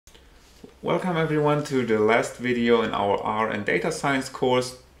Welcome everyone to the last video in our R and Data Science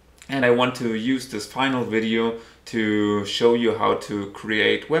course, and I want to use this final video to show you how to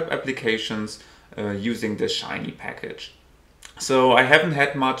create web applications using the Shiny package. So I haven't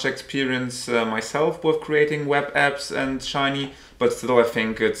had much experience myself with creating web apps and Shiny, but still I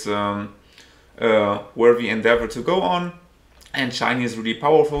think it's a worthy endeavor to go on, and Shiny is really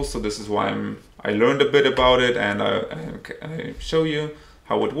powerful, so this is why I learned a bit about it and I show you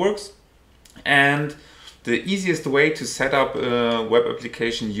how it works. And the easiest way to set up a web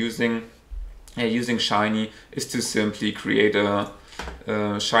application using Shiny is to simply create a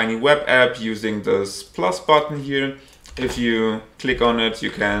Shiny web app using this plus button here. If you click on it, you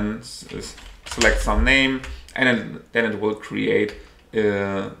can select some name, and then it will create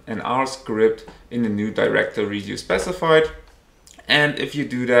an R script in the new directory you specified. And if you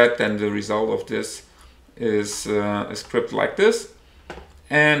do that, then the result of this is a script like this.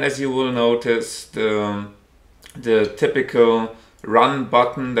 And as you will notice, the typical run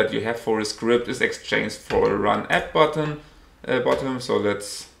button that you have for a script is exchanged for a run app button. So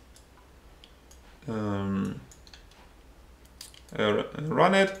let's run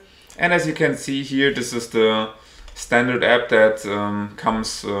it. And as you can see here, this is the standard app that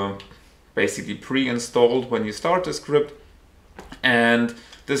comes basically pre-installed when you start the script. And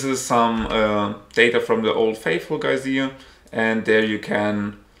this is some data from the Old Faithful guys here. And there you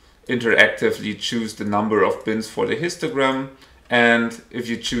can interactively choose the number of bins for the histogram. And if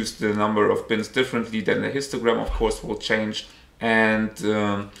you choose the number of bins differently, then the histogram of course will change, and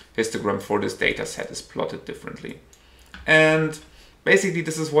the histogram for this data set is plotted differently. And basically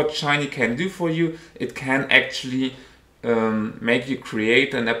this is what Shiny can do for you. It can actually make you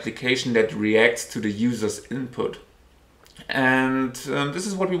create an application that reacts to the user's input. And this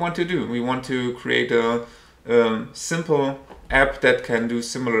is what we want to do. We want to create a simple app that can do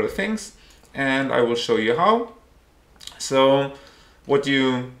similar things, and I will show you how. So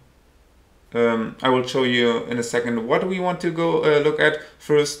I will show you in a second what we want to go look at.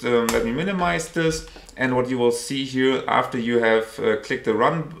 First, let me minimize this, and what you will see here after you have clicked the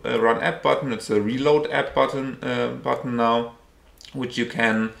run app button, it's a reload app button now, which you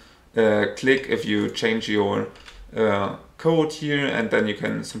can click if you change your code here, and then you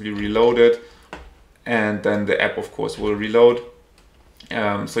can simply reload it. And then the app of course will reload,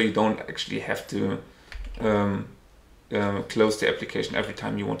 so you don't actually have to close the application every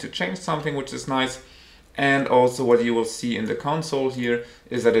time you want to change something, which is nice. And also what you will see in the console here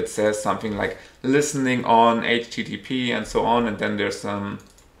is that it says something like listening on HTTP and so on, and then there's some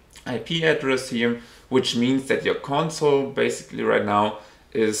IP address here, which means that your console basically right now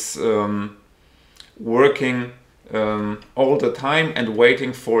is working all the time and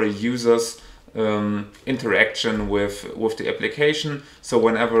waiting for a user's interaction with the application. So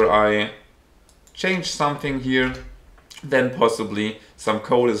whenever I change something here, then possibly some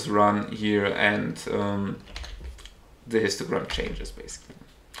code is run here, and the histogram changes basically.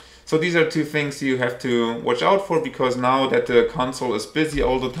 So these are two things you have to watch out for, because now that the console is busy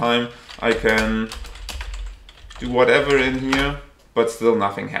all the time, I can do whatever in here, but still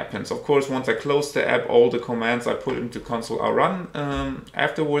nothing happens. Of course, once I close the app, all the commands I put into console are run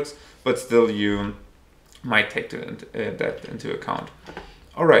afterwards, but still you might take that into account.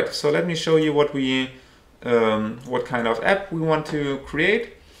 All right, so let me show you what kind of app we want to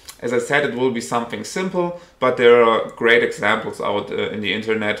create. As I said, it will be something simple, but there are great examples out in the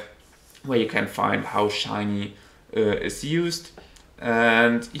internet where you can find how Shiny is used.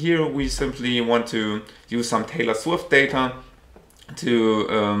 And here we simply want to use some Taylor Swift data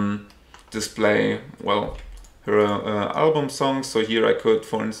to display, well, her album songs. So here I could,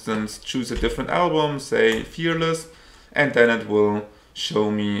 for instance, choose a different album, say Fearless, and then it will show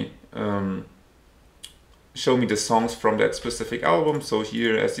me the songs from that specific album. So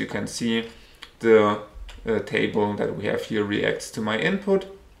here, as you can see, the table that we have here reacts to my input.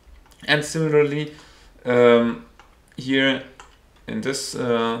 And similarly, here in this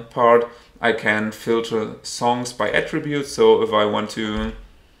part, I can filter songs by attributes. So if I want to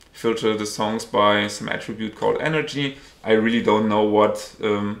filter the songs by some attribute called energy, I really don't know what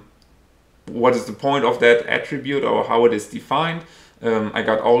is the point of that attribute or how it is defined. I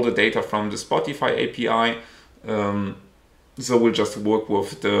got all the data from the Spotify API, so we'll just work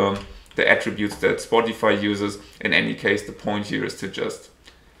with the attributes that Spotify uses. In any case, the point here is to just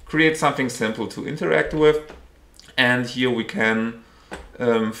create something simple to interact with. And here we can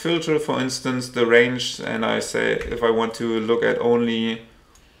filter, for instance, the range, and I say if I want to look at only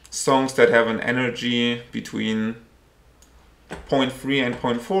songs that have an energy between 0.3 and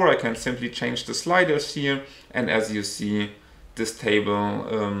 0.4, I can simply change the sliders here, and as you see, this table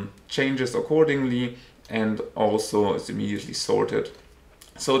changes accordingly and also is immediately sorted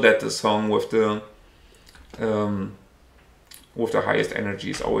so that the song with the highest energy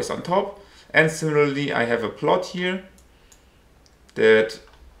is always on top. And similarly, I have a plot here that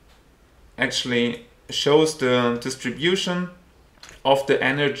actually shows the distribution of the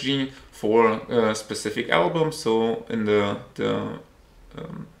energy for a specific album. So in the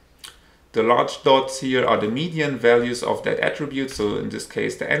large dots here are the median values of that attribute. So in this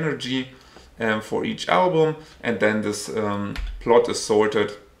case, the energy for each album, and then this plot is sorted,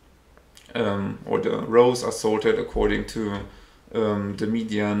 or the rows are sorted according to the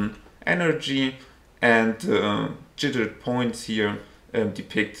median energy, and jittered points here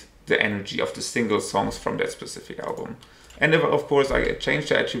depict the energy of the single songs from that specific album. And if, of course, I change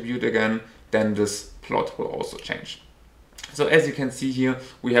the attribute again, then this plot will also change. So as you can see here,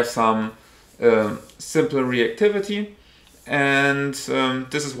 we have some simple reactivity, and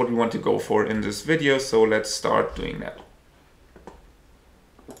this is what we want to go for in this video. So let's start doing that.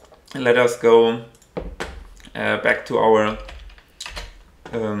 Let us go back to our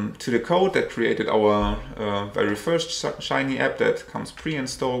to the code that created our very first Shiny app that comes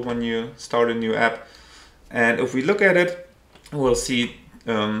pre-installed when you start a new app. And if we look at it, we'll see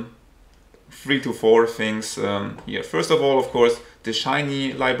 3 to 4 things here. First of all, of course, the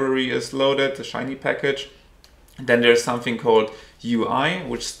Shiny library is loaded, the Shiny package. Then there's something called UI,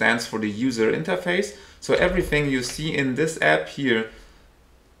 which stands for the user interface. So everything you see in this app here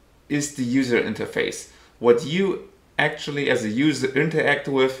is the user interface. What you actually as a user interact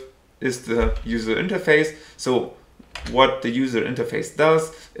with is the user interface. So what the user interface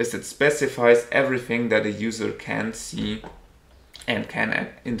does is it specifies everything that a user can see and can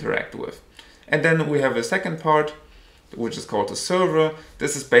interact with. And then we have a second part, which is called the server.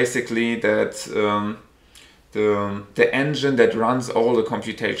 This is basically that the engine that runs all the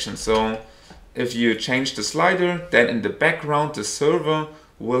computation. So if you change the slider, then in the background the server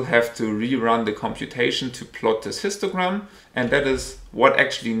will have to rerun the computation to plot this histogram, and that is what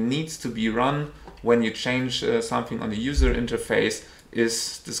actually needs to be run when you change something on the user interface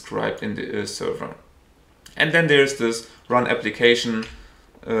is described in the server. And then there's this run application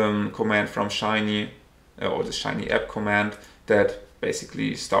command from Shiny, or the Shiny app command, that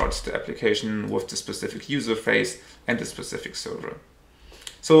basically starts the application with the specific user face and the specific server.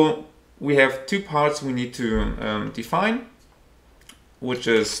 So we have 2 parts we need to define, which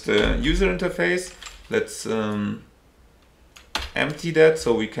is the user interface. Let's empty that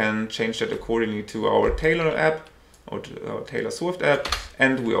so we can change that accordingly to our Taylor app, or to our Taylor Swift app.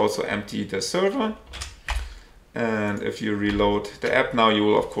 And we also empty the server. And if you reload the app now, you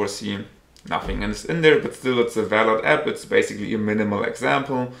will of course see nothing is in there, but still it's a valid app. It's basically a minimal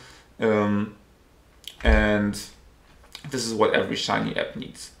example. And this is what every Shiny app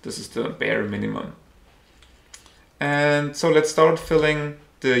needs. This is the bare minimum. And so let's start filling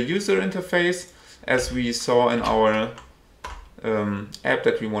the user interface. As we saw in our app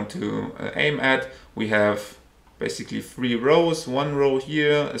that we want to aim at, we have basically 3 rows, 1 row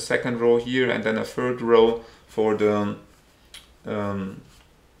here, a second row here, and then a third row for the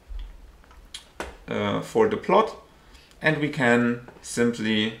plot. And we can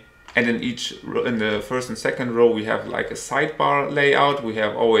simply, and in the first and second row we have like a sidebar layout. We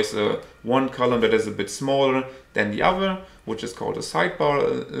have always one column that is a bit smaller than the other, which is called a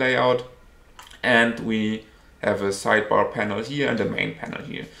sidebar layout. And we have a sidebar panel here and a main panel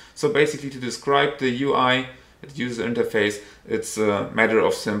here. So basically, to describe the UI, the user interface, it's a matter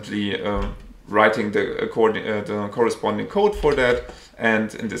of simply writing the corresponding code for that.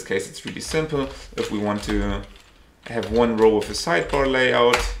 And in this case, it's really simple. If we want to have 1 row with a sidebar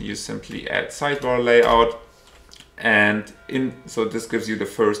layout, you simply add sidebar layout. And so this gives you the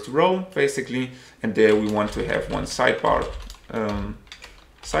first row basically, and there we want to have 1 sidebar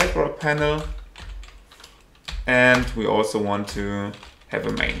panel, and we also want to have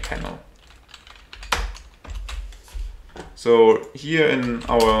a main panel. So here in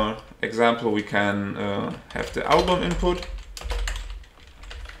our example we can have the album input.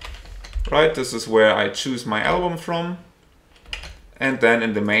 Right, this is where I choose my album from. And then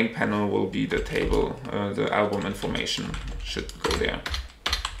in the main panel will be the table, the album information should go there.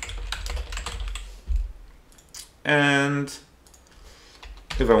 And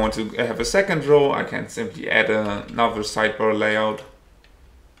if I want to have a second row, I can simply add another sidebar layout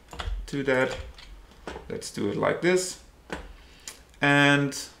to that. Let's do it like this.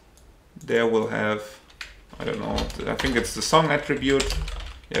 And there we'll have, I don't know, I think it's the song attribute.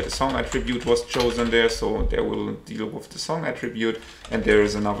 Yeah, the song attribute was chosen there, so there we'll deal with the song attribute. And there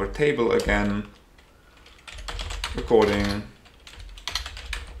is another table again, according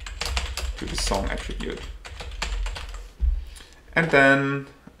to the song attribute. And then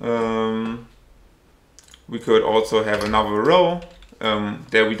we could also have another row.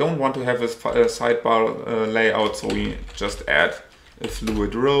 There we don't want to have a sidebar layout, so we just add a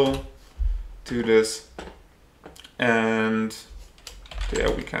fluid row to this. And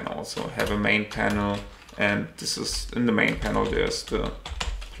there we can also have a main panel, and this is in the main panel there's the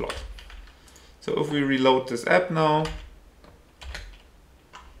plot. So if we reload this app now,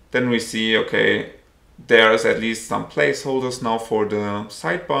 then we see, okay, there's at least some placeholders now for the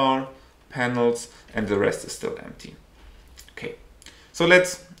sidebar panels, and the rest is still empty. Okay, so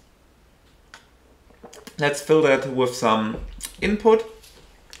let's fill that with some input.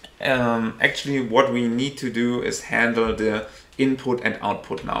 Actually, what we need to do is handle the input and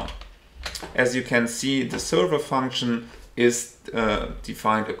output now. As you can see, the server function is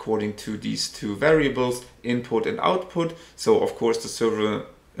defined according to these two variables, input and output. So of course the server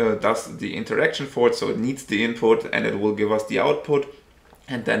does the interaction for it, so it needs the input and it will give us the output,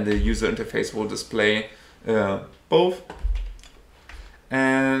 and then the user interface will display both.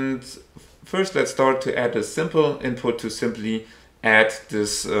 And first let's start to add a simple input to simply add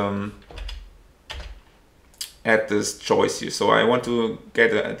this choice here. So I want to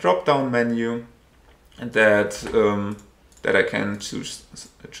get a drop-down menu that that I can choose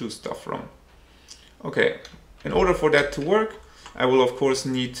stuff from. Okay, in order for that to work, I will of course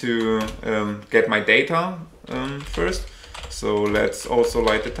need to get my data first. So let's also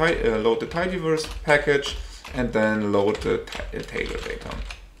load the tidyverse package and then load the Tailor data.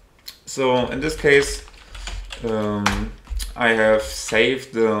 So in this case, I have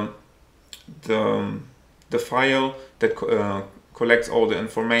saved the file that collects all the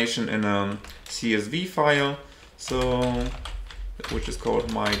information in a CSV file, so which is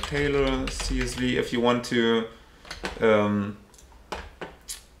called my Tailor CSV. If you want to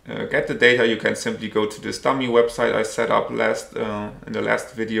get the data, you can simply go to this dummy website I set up in the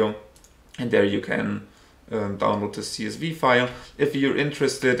last video, and there you can download the CSV file. If you're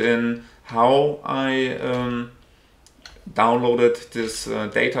interested in how I downloaded this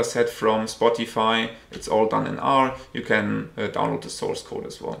data set from Spotify, it's all done in R. You can download the source code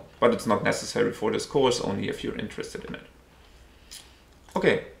as well, but it's not necessary for this course, only if you're interested in it.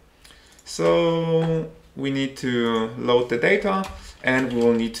 Okay, so we need to load the data, and we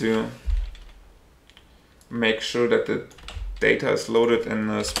will need to make sure that the data is loaded in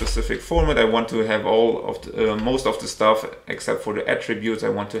a specific format. I want to have all of the, most of the stuff except for the attributes. I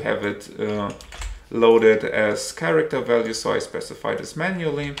want to have it loaded as character values, so I specify this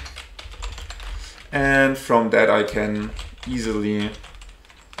manually. And from that I can easily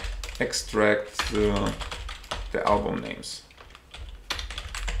extract the album names.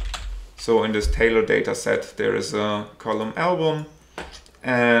 So in this Tailor data set there is a column album,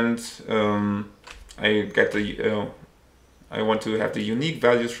 and I get the I want to have the unique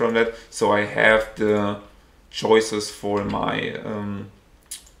values from that, so I have the choices for my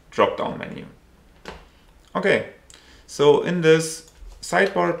drop-down menu. Okay, so in this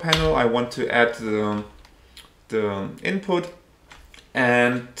sidebar panel I want to add the input,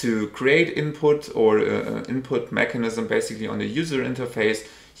 and to create input, or input mechanism basically on the user interface,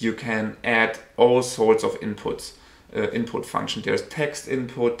 you can add all sorts of inputs. Input function. There's text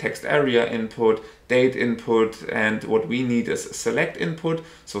input, text area input, date input, and what we need is select input.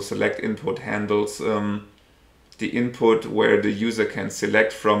 So select input handles the input where the user can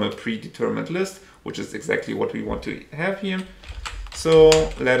select from a predetermined list, which is exactly what we want to have here. So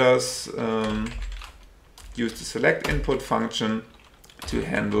let us use the select input function to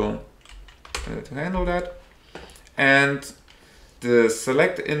handle that. And the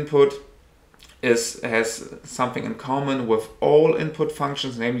select input has something in common with all input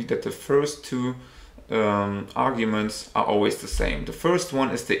functions, namely that the first two arguments are always the same. The first one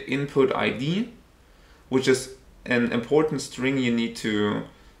is the input ID, which is an important string you need to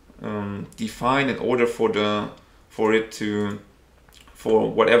define in order for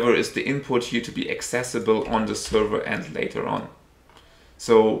whatever is the input here to be accessible on the server and later on.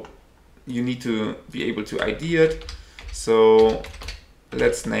 So you need to be able to ID it. So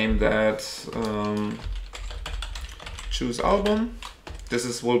let's name that choose album.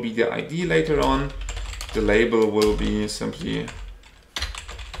 This will be the ID later on. The label will be simply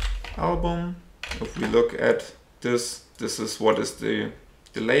album. If we look at this, this is what is the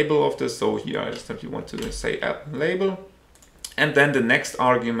label of this. So here I simply want to say label. And then the next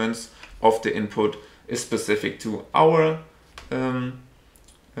arguments of the input is specific to our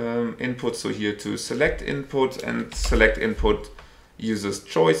input. So here to select input, and select input uses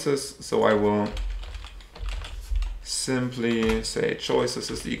choices. So I will simply say choices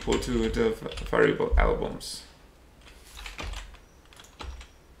is equal to the variable albums.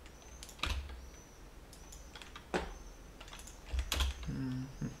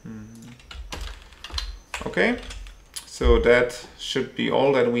 Okay, so that should be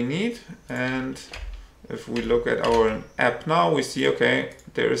all that we need. And if we look at our app now, we see, okay,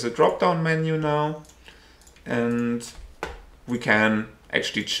 there is a drop-down menu now, and we can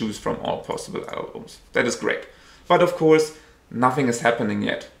actually choose from all possible albums. That is great. But of course, nothing is happening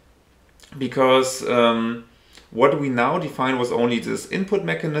yet, because what we now defined was only this input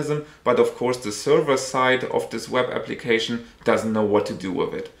mechanism, but of course the server side of this web application doesn't know what to do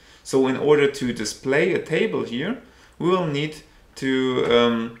with it. So in order to display a table here, we will need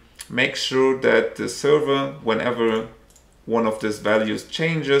to make sure that the server, whenever one of these values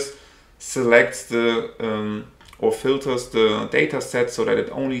changes, selects the or filters the data set so that it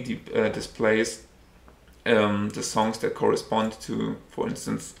only displays the songs that correspond to, for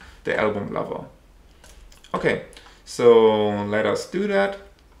instance, the album lover. Okay, so let us do that.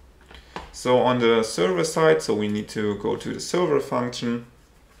 So on the server side, so we need to go to the server function.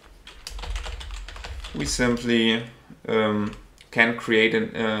 We simply can create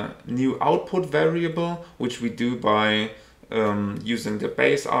a new output variable, which we do by using the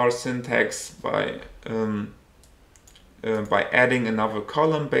base R syntax, by adding another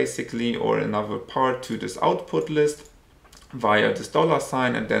column basically, or another part to this output list via this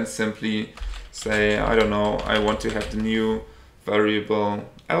 $, and then simply say, I don't know, I want to have the new variable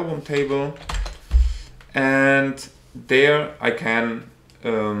album table, and there I can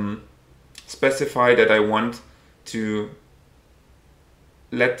specify that I want to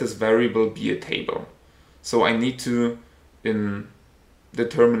let this variable be a table. So I need to, in the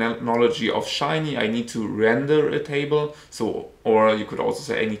terminology of Shiny, I need to render a table. So, or you could also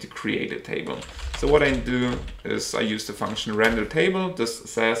say I need to create a table. So what I do is I use the function render table. This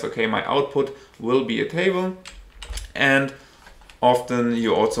says, okay, my output will be a table. And often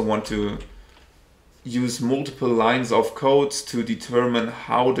you also want to use multiple lines of codes to determine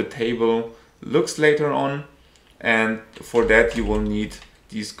how the table looks later on, and for that you will need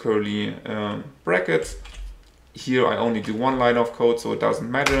these curly brackets. Here I only do one line of code, so it doesn't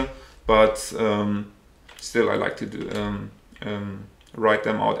matter, but still I like to do write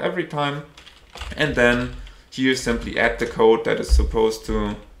them out every time. And then here simply add the code that is supposed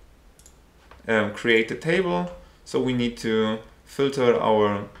to create the table. So we need to filter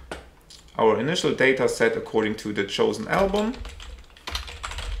our initial data set according to the chosen album.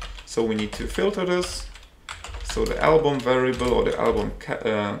 So we need to filter this. So the album variable or the album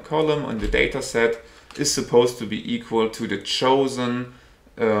column on the data set is supposed to be equal to the chosen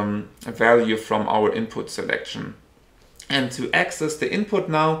value from our input selection. And to access the input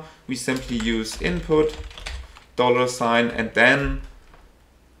now, we simply use input, $, and then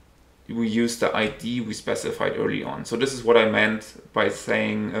we use the ID we specified early on. So this is what I meant by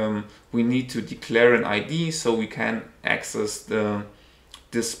saying we need to declare an ID so we can access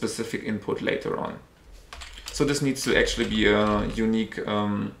this specific input later on. So this needs to actually be a unique,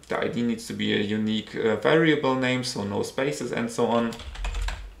 the ID needs to be a unique variable name, so no spaces and so on.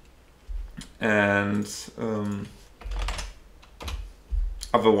 And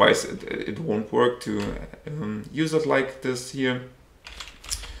otherwise it won't work to use it like this here.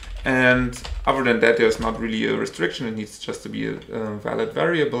 And other than that, there's not really a restriction. It needs just to be a valid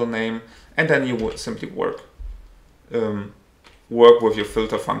variable name. And then you would simply work with your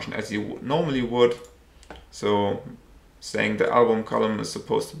filter function as you normally would. So saying the album column is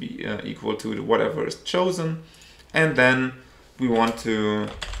supposed to be equal to whatever is chosen. And then we want to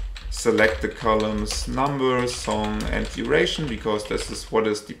select the columns number, song, and duration, because this is what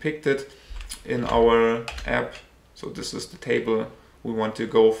is depicted in our app. So this is the table we want to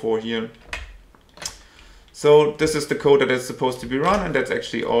go for here. So this is the code that is supposed to be run, and that's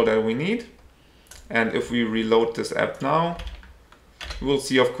actually all that we need. And if we reload this app now, we will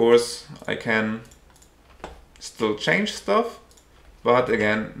see, of course, I can still change stuff, but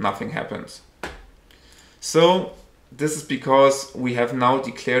again, nothing happens. So this is because we have now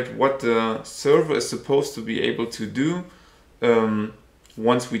declared what the server is supposed to be able to do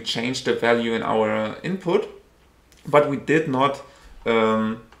once we change the value in our input, but we did not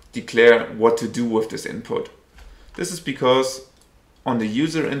declare what to do with this input. This is because on the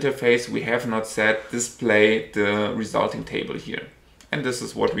user interface we have not said display the resulting table here. And this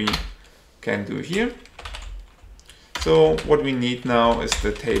is what we can do here. So what we need now is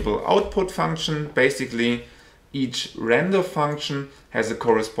the table output function. Basically, each render function has a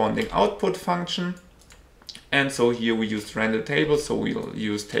corresponding output function. And so here we use render table, so we'll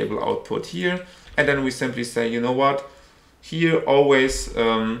use table output here. And then we simply say, you know what, here always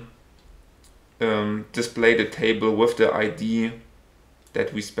display the table with the ID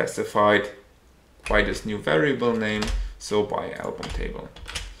that we specified by this new variable name, so by album table.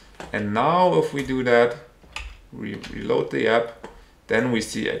 And now if we do that, reload the app, then we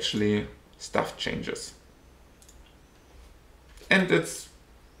see actually stuff changes. And it's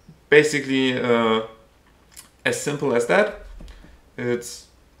basically as simple as that.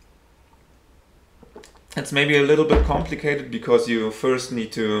 It's maybe a little bit complicated because you first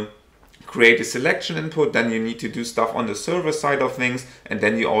need to create a selection input, then you need to do stuff on the server side of things, and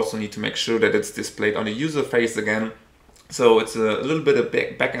then you also need to make sure that it's displayed on the user face again. So it's a little bit of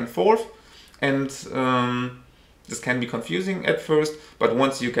back and forth, and this can be confusing at first, but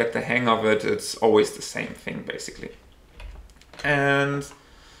once you get the hang of it, it's always the same thing basically. And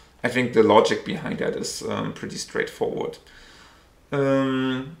I think the logic behind that is pretty straightforward.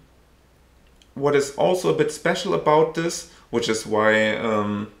 What is also a bit special about this, which is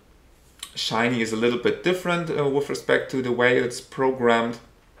why Shiny is a little bit different with respect to the way it's programmed,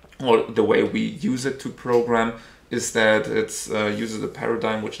 or the way we use it to program, is that it uses a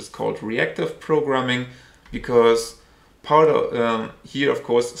paradigm which is called reactive programming, because part of here, of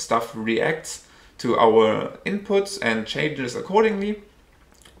course, stuff reacts to our inputs and changes accordingly.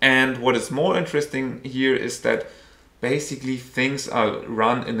 And what is more interesting here is that basically things are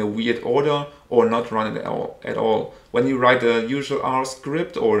run in a weird order or not run at all. When you write a usual R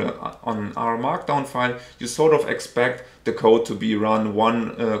script or on R Markdown file, you sort of expect the code to be run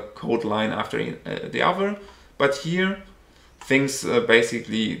one code line after the other. But here, things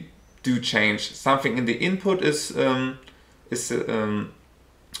basically do change. Something in the input is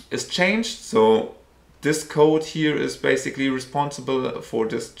changed. So this code here is basically responsible for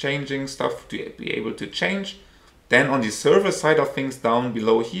this changing stuff to be able to change. Then on the server side of things down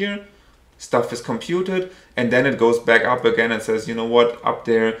below here, stuff is computed, and then it goes back up again and says, you know what, up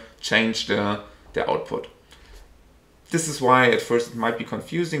there, change the output. This is why at first it might be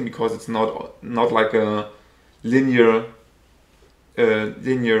confusing, because it's not like a linear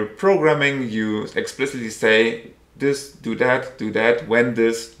programming. You explicitly say this, do that, when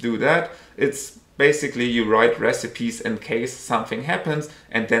this, do that. It's basically you write recipes in case something happens,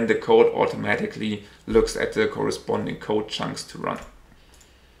 and then the code automatically looks at the corresponding code chunks to run.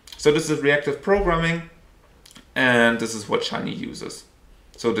 So this is reactive programming, and this is what Shiny uses.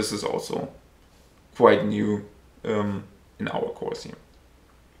 So this is also quite new in our course here.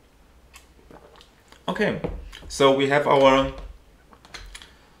 Okay, so we have our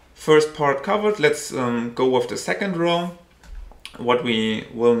first part covered. Let's go with the second row. What we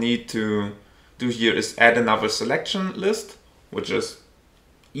will need to do here is add another selection list, which is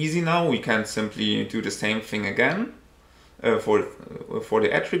easy now. We can simply do the same thing again for the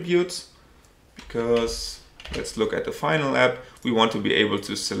attributes, because let's look at the final app. We want to be able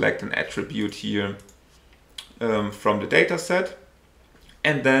to select an attribute here from the data set.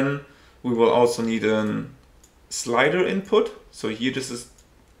 And then we will also need a slider input. So here this is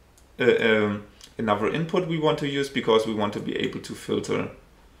another input we want to use, because we want to be able to filter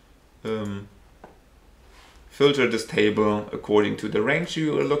this table according to the range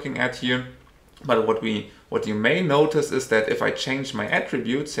you are looking at here. But what you may notice is that if I change my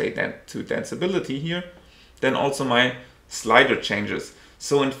attribute, say that to danceability here, then also my slider changes.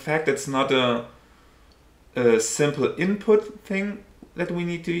 So in fact, it's not a simple input thing that we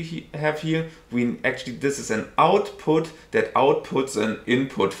need to have here. This is an output that outputs an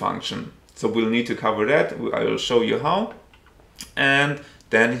input function. So we'll need to cover that. I will show you how. And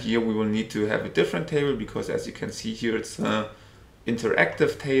then here we will need to have a different table, because as you can see here, it's an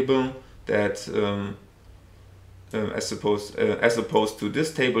interactive table that as opposed to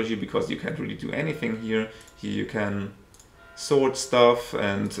this table here, because you can't really do anything here. Here you can sort stuff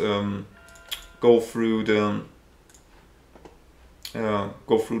and go through the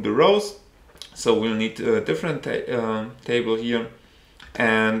rows. So we'll need a different table here,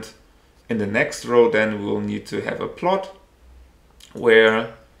 and in the next row then we'll need to have a plot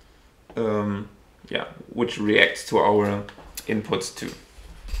where which reacts to our inputs too.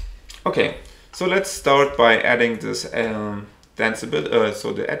 Okay, so let's start by adding this danceability,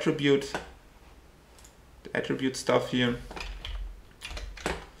 so the attribute stuff here.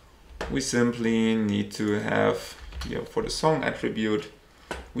 We simply need to have here for the song attribute,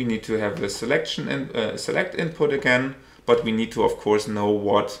 we need to have the selection and select input again, but we need to of course know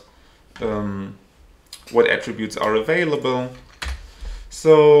what attributes are available.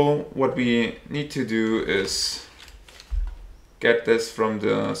 So what we need to do is get this from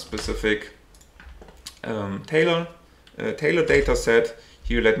the specific Taylor data set.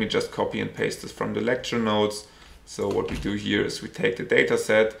 Here, let me just copy and paste this from the lecture notes. So what we do here is we take the data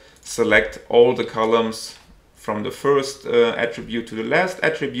set, select all the columns from the first attribute to the last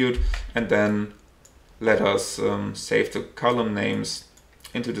attribute, and then let us save the column names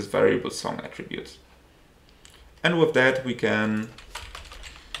into this variable song attribute. And with that, we can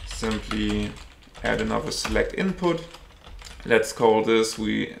simply add another select input. Let's call this,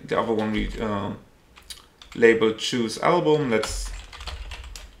 the other one we labeled choose album. Let's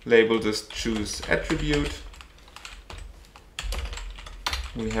label this choose attribute.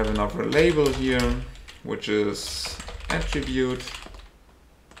 We have another label here, which is attribute.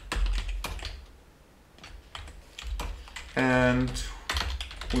 And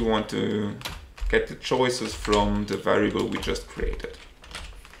we want to get the choices from the variable we just created.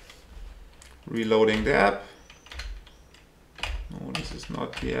 Reloading the app. No, this is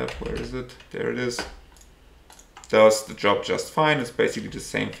not the app. Where is it? There it is. Does the job just fine. It's basically the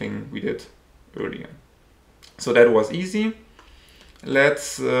same thing we did earlier. So that was easy.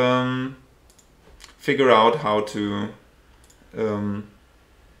 Let's figure out how to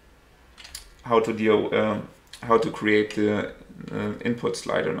create the input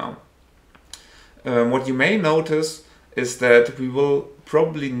slider now. What you may notice is that we will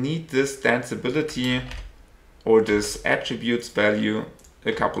probably need this danceability or this attributes value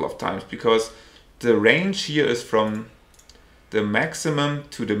a couple of times, because the range here is from the maximum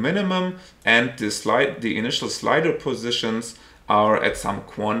to the minimum, and the initial slider positions are at some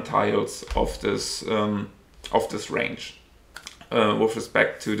quantiles of this range with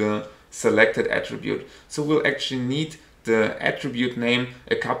respect to the selected attribute. So we'll actually need the attribute name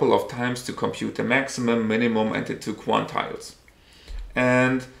a couple of times to compute the maximum, minimum, and the two quantiles.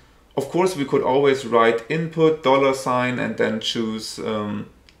 And of course, we could always write input $, and then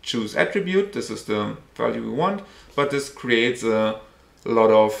choose attribute. This is the value we want, but this creates a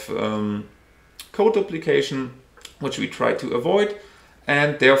lot of code duplication, which we try to avoid,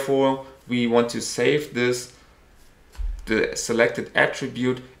 and therefore we want to save the selected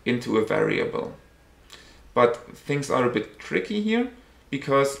attribute into a variable. But things are a bit tricky here,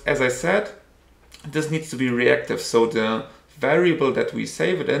 because as I said, this needs to be reactive. So the variable that we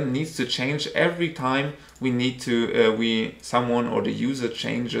save it in needs to change every time we need to someone or the user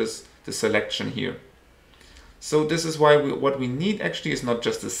changes the selection here. So this is why what we need actually is not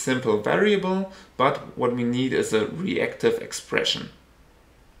just a simple variable, but what we need is a reactive expression.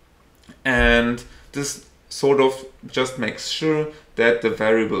 And this sort of just makes sure that the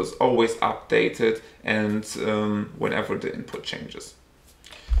variable is always updated and whenever the input changes.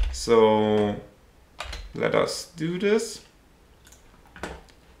 So let us do this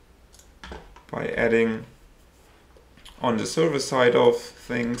by adding on the server side of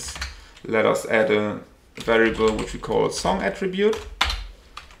things. Let us add a variable which we call song attribute.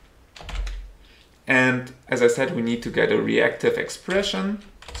 And as I said, we need to get a reactive expression,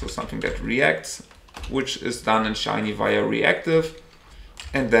 so something that reacts, which is done in Shiny via reactive.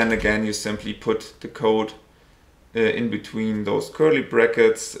 And then again, you simply put the code in between those curly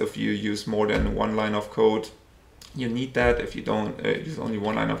brackets. If you use more than one line of code, you need that. If you don't use only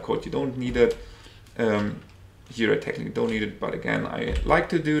one line of code, you don't need it. Here I technically don't need it, but again, I like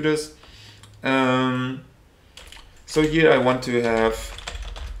to do this. So here I want to have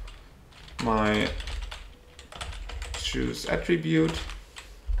my choose attribute.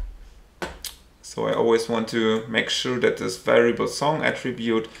 So I always want to make sure that this variable song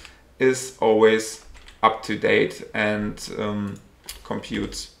attribute is always up to date and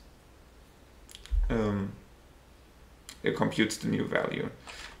computes the new value.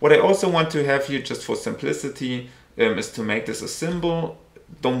 What I also want to have here, just for simplicity, is to make this a symbol.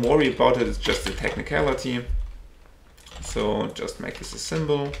 Don't worry about it, it's just a technicality. So just make this a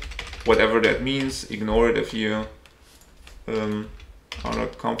symbol, whatever that means. Ignore it if you are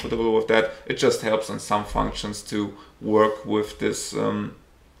not comfortable with that. It just helps on some functions to work with this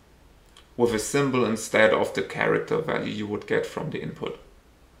with a symbol instead of the character value you would get from the input.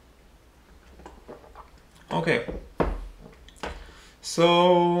 Okay,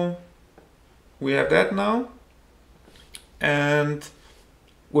 so we have that now, and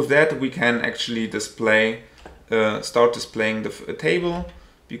with that we can actually display start displaying the table,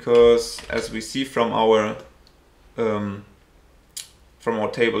 because as we see from our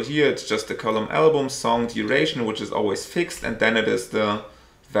table here, it's just the column album, song, duration, which is always fixed, and then it is the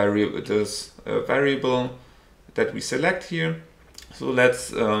variable that we select here. So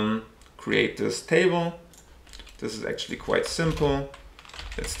let's create this table. This is actually quite simple.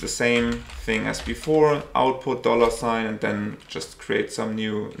 It's the same thing as before, output $, and then just create some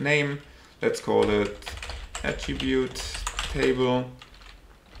new name. Let's call it attribute table.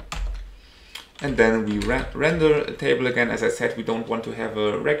 And then we render a table again. As I said, we don't want to have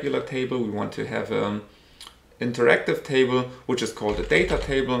a regular table. We want to have an interactive table, which is called a data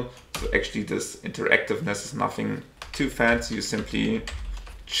table. So actually this interactiveness is nothing too fancy. You simply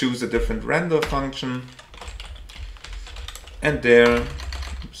choose a different render function. And there,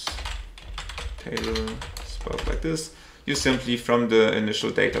 table spelled like this, you simply from the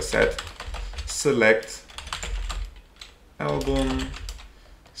initial data set select album,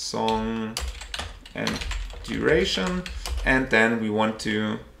 song, and duration, and then we want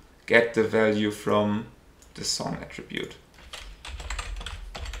to get the value from the song attribute.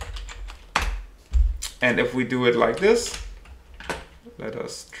 And if we do it like this, let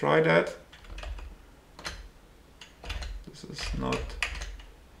us try that. This is not...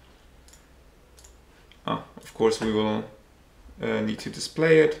 of course we will need to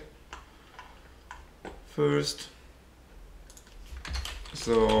display it first.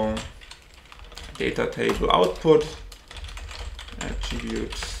 So data table output,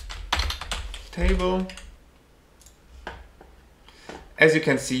 attribute table. As you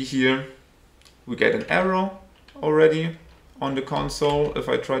can see here, we get an error already on the console if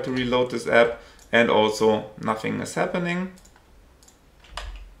I try to reload this app, and also nothing is happening.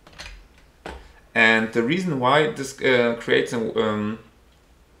 And the reason why this creates an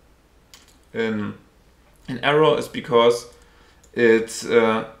error is because it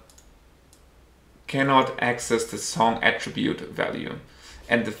cannot access the song attribute value.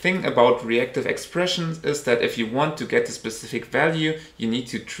 And the thing about reactive expressions is that if you want to get a specific value, you need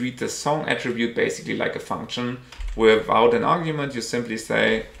to treat the song attribute basically like a function. Without an argument, you simply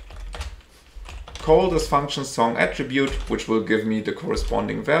say, call this function song attribute, which will give me the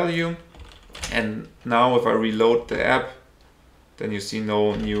corresponding value. And now if I reload the app, then you see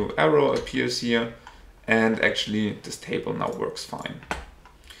no new error appears here. And actually this table now works fine.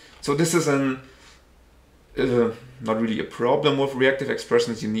 So this is not really a problem with reactive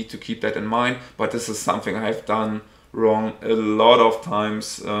expressions. You need to keep that in mind, but this is something I've done wrong a lot of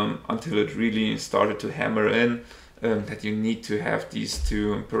times until it really started to hammer in that you need to have these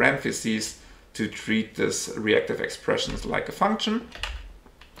two parentheses to treat this reactive expressions like a function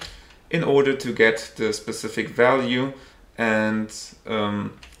in order to get the specific value, and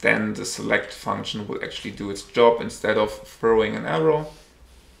then the select function will actually do its job instead of throwing an error.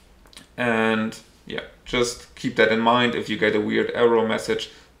 And yeah, just keep that in mind. If you get a weird error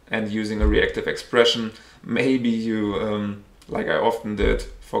message and using a reactive expression, maybe you, like I often did,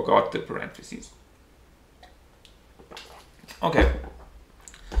 forgot the parentheses. Okay,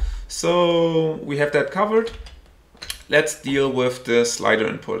 so we have that covered. Let's deal with the slider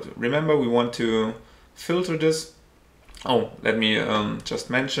input. Remember, we want to filter this. Oh, let me just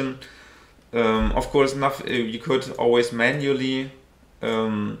mention, of course, you could always manually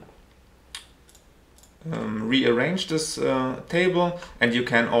rearrange this table, and you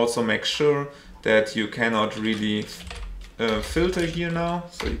can also make sure that you cannot really filter here now.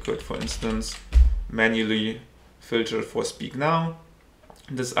 So you could, for instance, manually filter for Speak Now,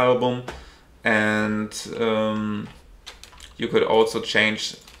 this album, and you could also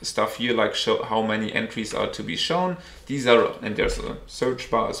change stuff here, like show how many entries are to be shown. These are, and there's a search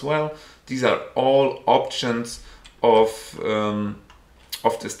bar as well. These are all options of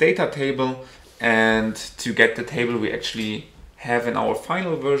this data table. And to get the table we actually have in our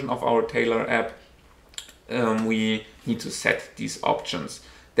final version of our Tailor app, we need to set these options.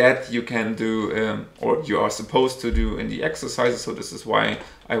 That you can do, or you are supposed to do in the exercises. So this is why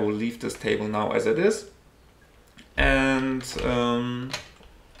I will leave this table now as it is. And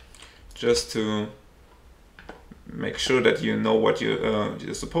just to make sure that you know what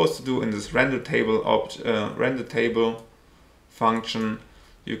you're supposed to do in this render table function,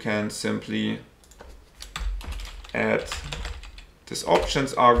 you can simply add this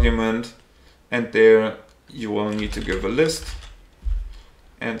options argument, and there you will need to give a list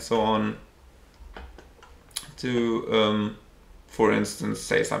and so on to, for instance,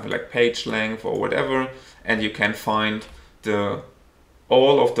 say something like page length or whatever, and you can find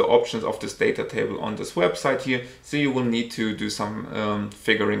all of the options of this data table on this website here. So you will need to do some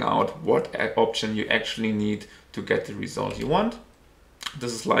figuring out what option you actually need to get the result you want.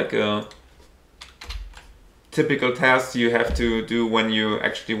 This is like a typical task you have to do when you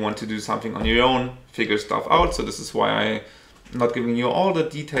actually want to do something on your own, figure stuff out. So this is why I'm not giving you all the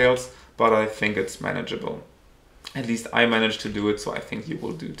details, but I think it's manageable. At least I managed to do it, so I think you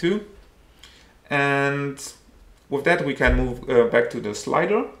will do too. And with that, we can move back to the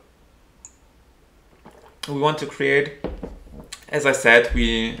slider. We want to create, as I said,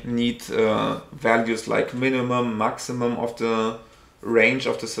 we need values like minimum, maximum of the range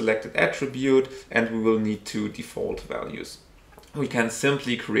of the selected attribute, and we will need 2 default values. We can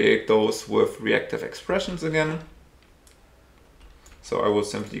simply create those with reactive expressions again. So I will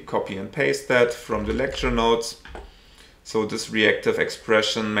simply copy and paste that from the lecture notes. So this reactive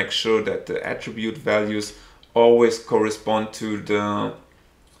expression makes sure that the attribute values always correspond to the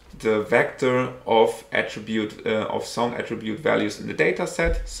vector of song attribute values in the data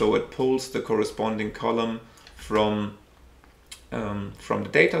set. So it pulls the corresponding column from the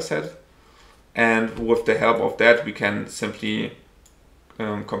data set, and with the help of that we can simply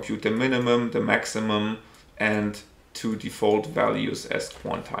compute the minimum, the maximum, and 2 default values as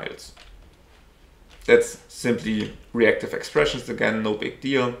quantiles. That's simply reactive expressions again, no big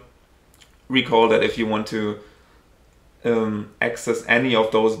deal. Recall that if you want to access any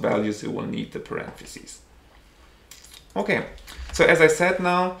of those values, you will need the parentheses. Okay, so as I said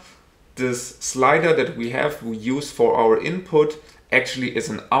now, this slider that we use for our input actually is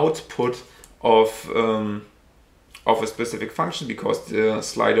an output of a specific function, because the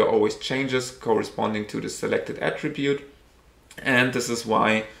slider always changes corresponding to the selected attribute, and this is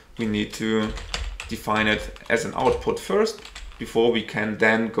why we need to define it as an output first before we can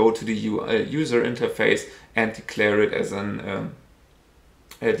then go to the user interface and declare it as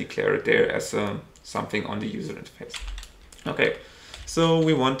something on the user interface. Okay, so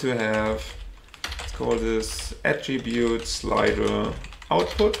we want to have, let's call this attribute slider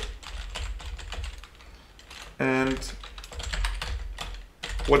output, and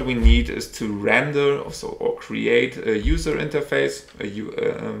what we need is to render or create a user interface.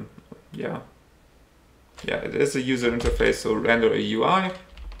 It is a user interface, so render a UI,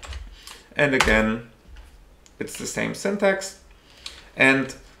 and again it's the same syntax.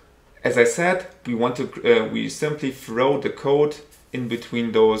 And as I said, we simply throw the code in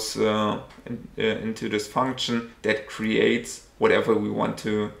between those into this function that creates whatever we want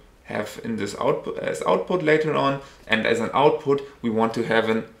to have in this output as output later on, and as an output we want to have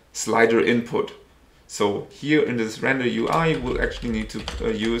a slider input. So here in this render UI we'll actually need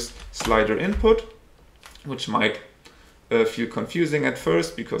to use slider input, which might feel confusing at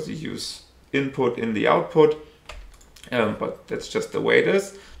first because you use input in the output, but that's just the way it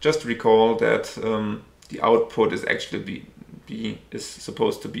is. Just recall that the output is actually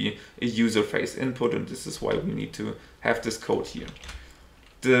supposed to be a user face input, and this is why we need to have this code here.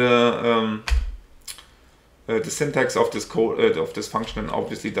 The syntax of this code of this function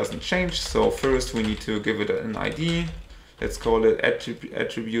obviously doesn't change. So first we need to give it an ID. Let's call it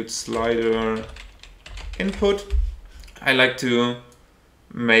attribute slider input. I like to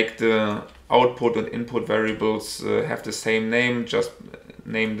make the output and input variables have the same name, just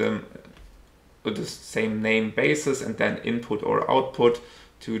name them with the same name basis, and then input or output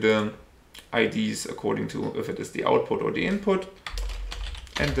to the IDs according to if it is the output or the input.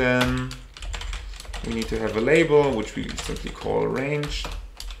 And then we need to have a label, which we simply call range.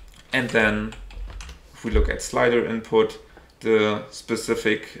 And then if we look at slider input, the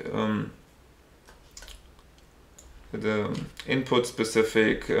specific the input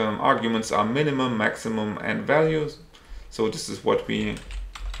specific arguments are minimum, maximum, and values. So this is what we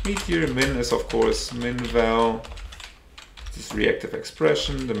need here. Min is of course min val, this reactive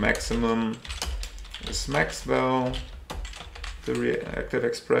expression. The maximum is max val. The reactive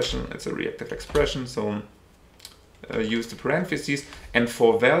expression, it's a reactive expression, so use the parentheses. And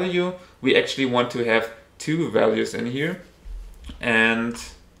for value, we actually want to have 2 values in here. And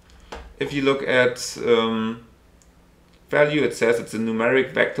if you look at value, it says it's a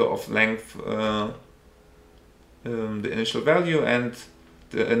numeric vector of length, the initial value, and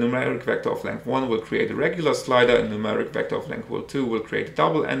a numeric vector of length 1 will create a regular slider, and numeric vector of length 2 will create a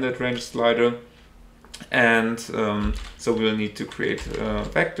double-ended range slider. And so we'll need to create a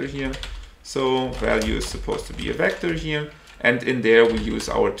vector here. So value is supposed to be a vector here, and in there we use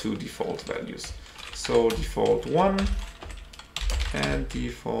our 2 default values. So default 1 and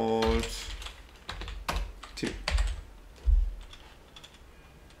default 2.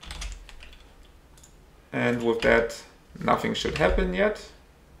 And with that, nothing should happen yet.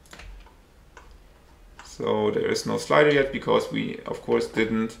 So there is no slider yet because we of course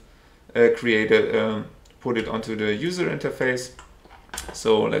didn't put it onto the user interface.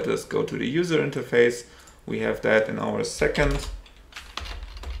 So let us go to the user interface. We have that in our second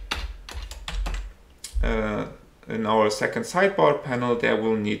sidebar panel. There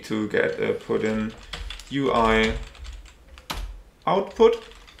we'll need to put in UI output,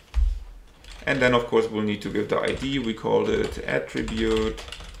 and then of course we'll need to give the ID. We called it attribute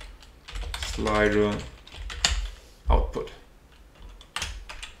slider output.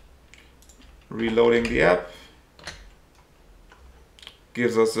 Reloading the app.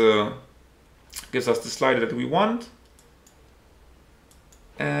 gives us the slider that we want.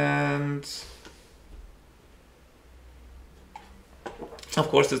 And of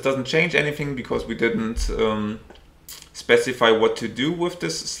course this doesn't change anything because we didn't specify what to do with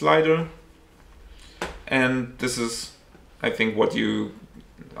this slider. And this is, I think, what you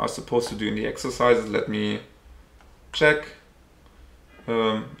are supposed to do in the exercises. Let me check.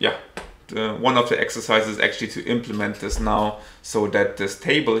 Yeah, one of the exercises is actually to implement this now, so that this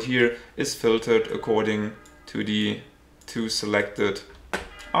table here is filtered according to the 2 selected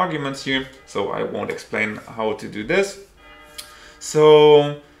arguments here. So I won't explain how to do this.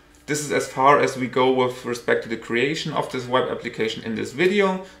 So this is as far as we go with respect to the creation of this web application in this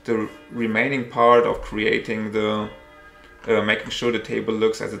video. The remaining part of creating the making sure the table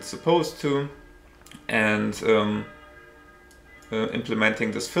looks as it's supposed to, and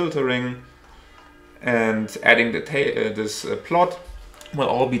implementing this filtering and adding this plot will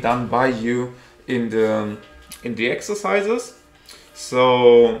all be done by you in the exercises.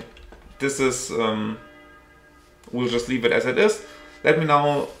 So this is we'll just leave it as it is. Let me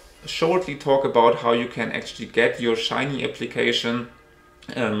now shortly talk about how you can actually get your Shiny application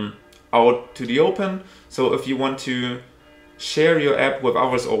out to the open. So if you want to share your app with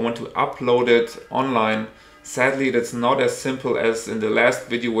others or want to upload it online, sadly that's not as simple as in the last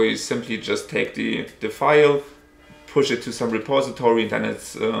video where you simply just take the file, push it to some repository, and then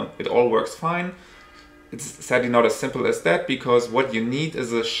it all works fine. It's sadly not as simple as that, because what you need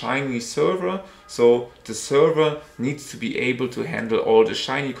is a Shiny server. So the server needs to be able to handle all the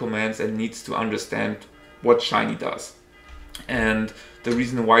Shiny commands and needs to understand what Shiny does. And the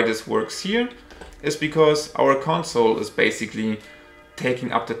reason why this works here is because our console is basically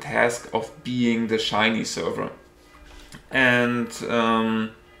taking up the task of being the Shiny server. And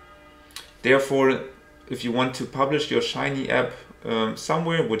therefore, if you want to publish your Shiny app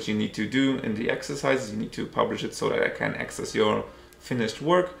somewhere, what you need to do in the exercises, you need to publish it so that I can access your finished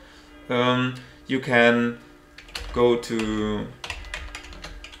work. You can go to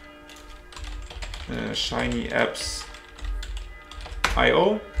Shiny Apps.io,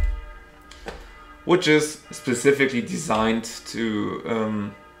 which is specifically designed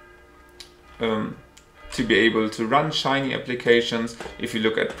to be able to run Shiny applications. If you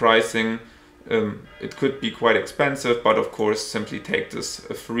look at pricing, it could be quite expensive, but of course simply take this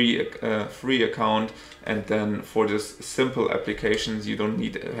free account, and then for this simple applications you don't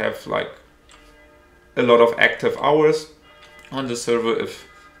need to have like a lot of active hours on the server. If,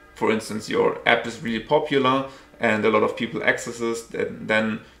 for instance, your app is really popular and a lot of people access this,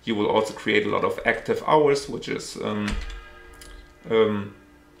 then you will also create a lot of active hours, which is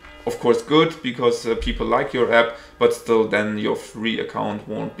of course good because people like your app, but still then your free account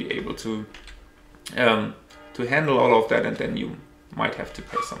won't be able to handle all of that, and then you might have to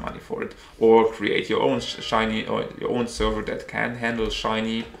pay some money for it or create your own Shiny or your own server that can handle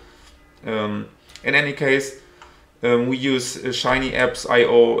Shiny. In any case, we use Shiny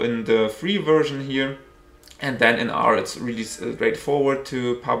Apps.io in the free version here, and then in R it's really straightforward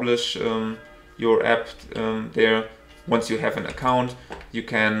to publish your app there. Once you have an account, you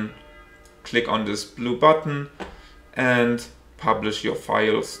can click on this blue button and publish your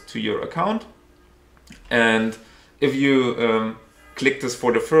files to your account. And if you click this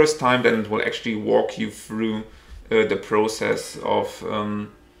for the first time, then it will actually walk you through the process of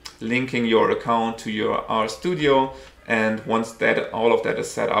linking your account to your RStudio. And once all of that is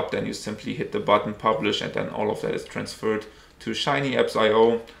set up, then you simply hit the button publish, and then all of that is transferred to Shiny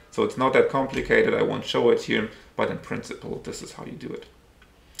Apps.io. So it's not that complicated. I won't show it here, but in principle, this is how you do it.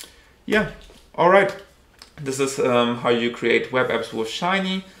 Yeah, all right. This is how you create web apps with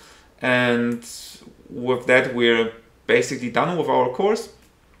Shiny. And with that, we're basically done with our course.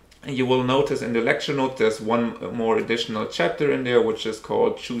 You will notice in the lecture note there's one more additional chapter in there, which is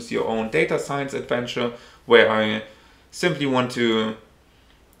called Choose Your Own Data Science Adventure, where I simply want to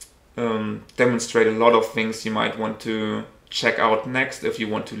demonstrate a lot of things you might want to check out next if you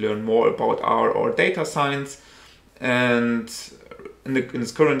want to learn more about R or data science. And in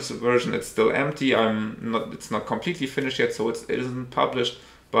its current version it's still empty. It's not completely finished yet, so it isn't published,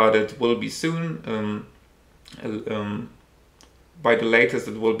 but it will be soon. By the latest,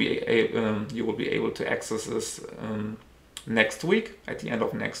 it will be you will be able to access this next week, at the end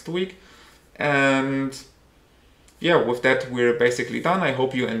of next week. And yeah, with that we're basically done. I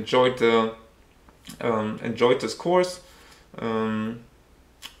hope you enjoyed this course.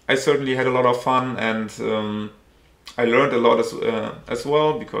 I certainly had a lot of fun, and I learned a lot as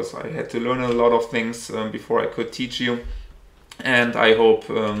well, because I had to learn a lot of things before I could teach you. And I hope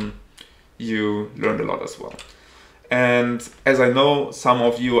you learned a lot as well. And as I know, some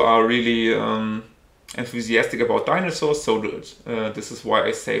of you are really enthusiastic about dinosaurs, so this is why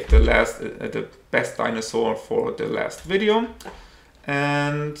I saved the best dinosaur for the last video.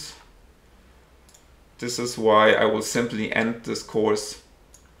 And this is why I will simply end this course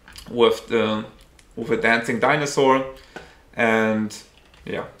with a dancing dinosaur. And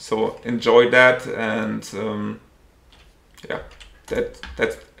yeah, so enjoy that, and yeah,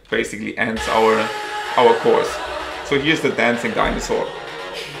 that basically ends our course. So here's the dancing dinosaur.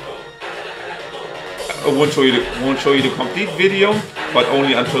 I won't show you the complete video, but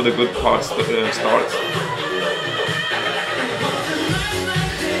only until the good part starts.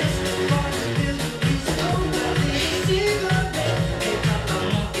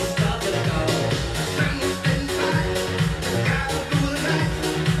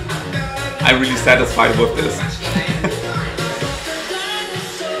 I'm really satisfied with this.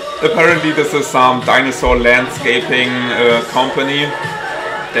 Apparently this is some dinosaur landscaping company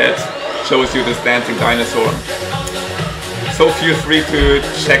that shows you this dancing dinosaur. So feel free to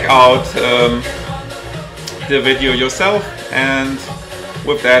check out the video yourself, and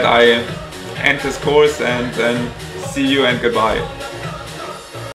with that I end this course, and then see you and goodbye.